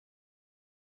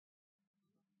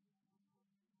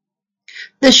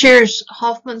This year's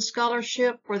Hoffman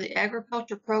Scholarship for the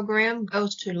Agriculture program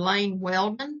goes to Lane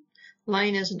Weldon.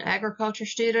 Lane is an agriculture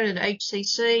student at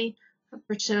HCC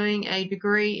pursuing a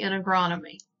degree in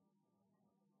agronomy.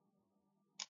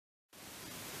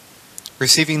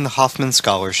 Receiving the Hoffman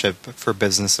Scholarship for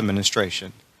Business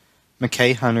Administration,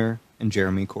 McKay Hunter and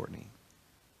Jeremy Courtney.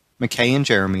 McKay and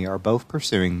Jeremy are both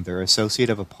pursuing their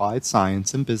Associate of Applied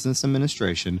Science in Business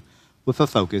Administration with a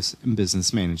focus in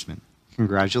business management.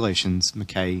 Congratulations,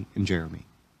 McKay and Jeremy.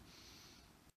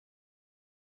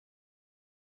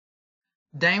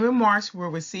 Damon Marsh will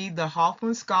receive the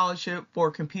Hoffman Scholarship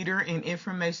for Computer and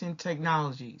Information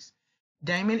Technologies.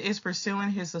 Damon is pursuing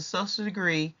his associate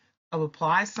degree of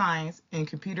Applied Science in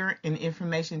Computer and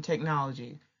Information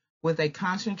Technology with a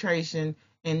concentration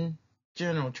in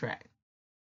General Track.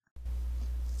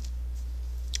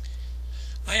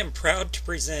 I am proud to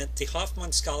present the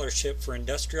Hoffman Scholarship for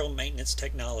Industrial Maintenance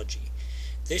Technology.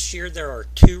 This year there are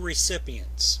 2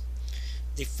 recipients.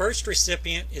 The first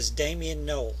recipient is Damian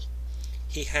Knoll.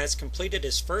 He has completed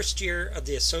his first year of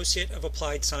the Associate of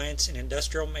Applied Science in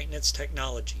Industrial Maintenance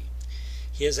Technology.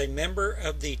 He is a member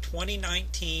of the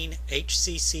 2019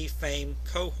 HCC FAME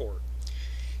cohort.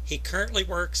 He currently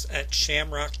works at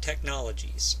Shamrock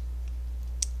Technologies.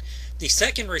 The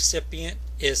second recipient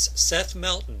is Seth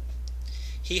Melton.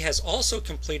 He has also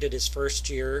completed his first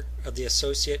year of the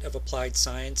Associate of Applied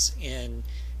Science in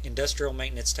Industrial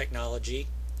Maintenance Technology.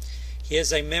 He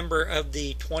is a member of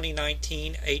the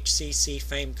 2019 HCC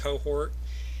FAME cohort,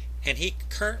 and he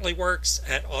currently works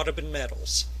at Audubon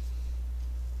Metals.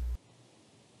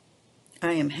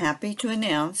 I am happy to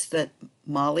announce that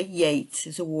Molly Yates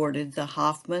is awarded the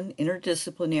Hoffman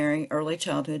Interdisciplinary Early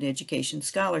Childhood Education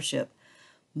Scholarship.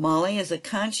 Molly is a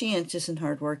conscientious and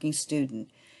hardworking student.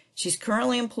 She's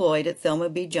currently employed at Thelma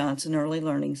B. Johnson Early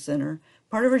Learning Center.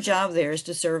 Part of her job there is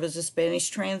to serve as a Spanish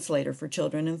translator for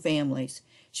children and families.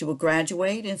 She will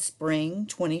graduate in spring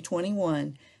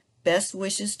 2021. Best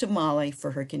wishes to Molly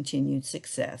for her continued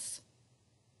success.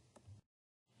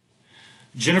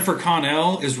 Jennifer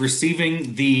Connell is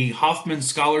receiving the Hoffman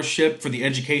Scholarship for the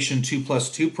Education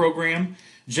 2+2 program.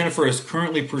 Jennifer is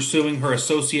currently pursuing her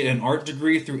Associate in Art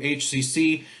degree through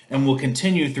HCC and will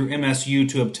continue through MSU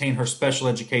to obtain her Special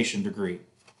Education degree.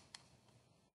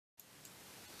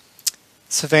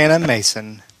 Savannah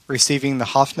Mason, receiving the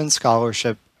Hoffman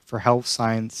Scholarship for Health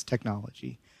Science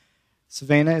Technology.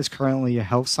 Savannah is currently a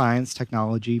Health Science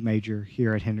Technology major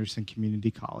here at Henderson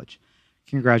Community College.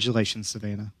 Congratulations,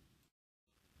 Savannah.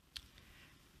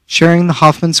 Sharing the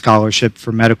Hoffman Scholarship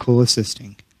for Medical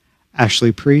Assisting,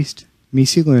 Ashley Priest,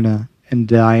 Missy Luna, and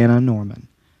Diana Norman.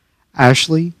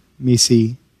 Ashley,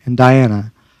 Missy, and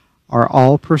Diana are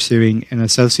all pursuing an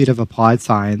Associate of Applied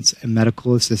Science in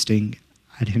Medical Assisting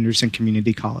at Henderson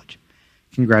Community College.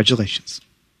 Congratulations.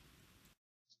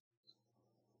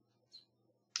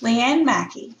 Leanne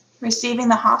Mackey, receiving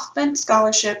the Hoffman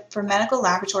Scholarship for Medical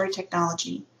Laboratory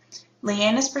Technology.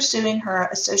 Leanne is pursuing her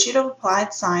Associate of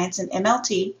Applied Science in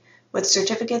MLT with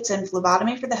certificates in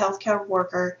phlebotomy for the healthcare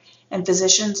worker and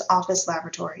physician's office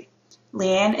laboratory.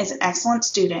 Leanne is an excellent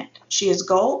student. She is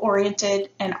goal-oriented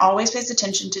and always pays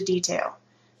attention to detail.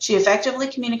 She effectively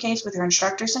communicates with her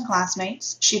instructors and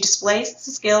classmates. She displays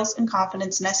the skills and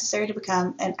confidence necessary to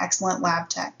become an excellent lab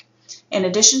tech. In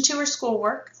addition to her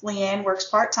schoolwork, Leanne works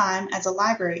part-time as a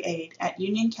library aide at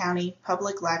Union County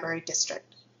Public Library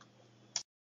District.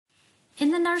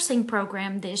 In the nursing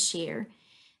program this year,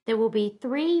 there will be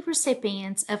 3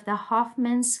 recipients of the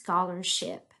Hoffman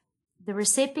Scholarship. The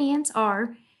recipients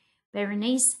are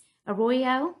Berenice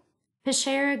Arroyo,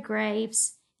 Peshera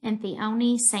Graves, and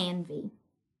Theoni Sanvi.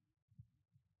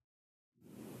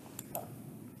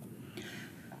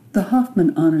 The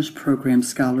Hoffman Honors Program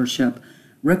Scholarship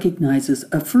recognizes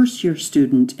a first-year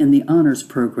student in the honors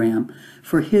program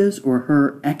for his or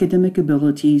her academic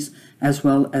abilities as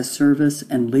well as service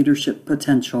and leadership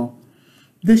potential.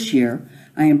 This year,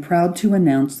 I am proud to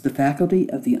announce the faculty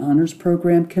of the Honors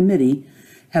Program Committee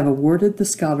have awarded the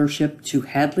scholarship to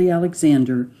Hadley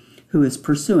Alexander, who is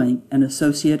pursuing an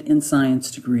Associate in Science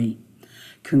degree.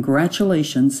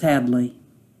 Congratulations, Hadley.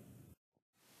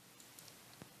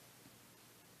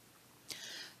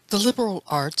 The Liberal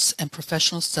Arts and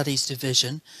Professional Studies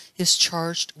Division is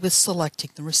charged with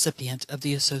selecting the recipient of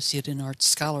the Associate in Arts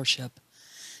Scholarship.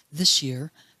 This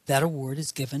year, that award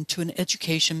is given to an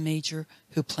education major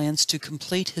who plans to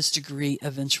complete his degree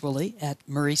eventually at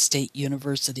Murray State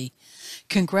University.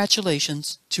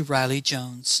 Congratulations to Riley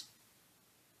Jones.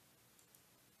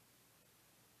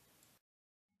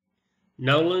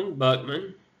 Nolan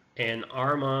Buckman and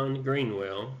Armand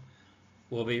Greenwell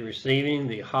will be receiving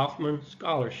the Hoffman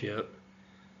Scholarship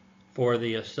for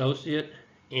the Associate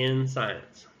in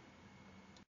Science.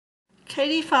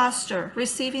 Katie Foster,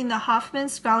 receiving the Hoffman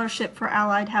Scholarship for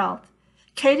Allied Health.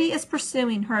 Katie is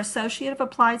pursuing her Associate of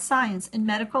Applied Science in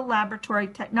Medical Laboratory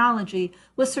Technology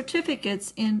with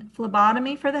certificates in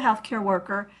phlebotomy for the healthcare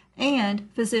worker and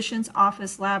physician's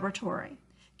office laboratory.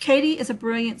 Katie is a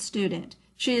brilliant student.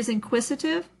 She is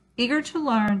inquisitive, eager to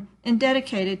learn, and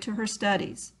dedicated to her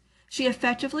studies. She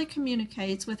effectively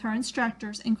communicates with her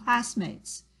instructors and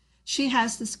classmates. She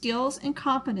has the skills and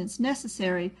competence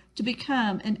necessary to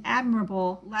become an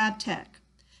admirable lab tech.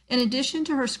 In addition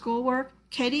to her schoolwork,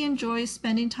 Katie enjoys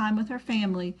spending time with her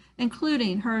family,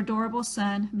 including her adorable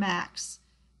son, Max.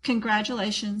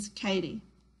 Congratulations, Katie.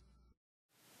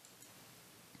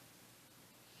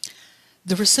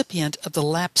 The recipient of the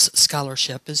LAPS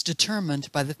Scholarship is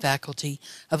determined by the faculty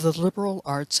of the Liberal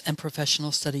Arts and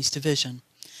Professional Studies Division.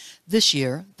 This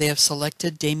year, they have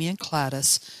selected Damian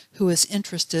Cladis, who is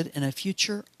interested in a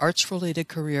future arts-related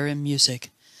career in music.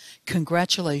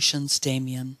 Congratulations,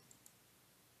 Damian.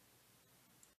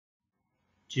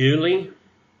 Julie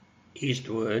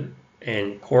Eastwood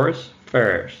and Coris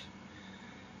Ferris.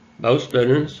 Both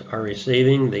students are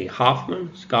receiving the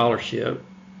Hoffman Scholarship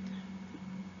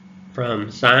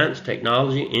from Science,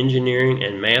 Technology, Engineering,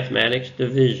 and Mathematics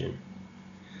Division.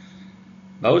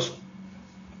 Both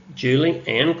Julie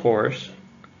and Coris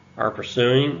are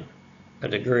pursuing a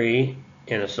degree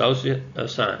in Associate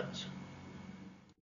of Science.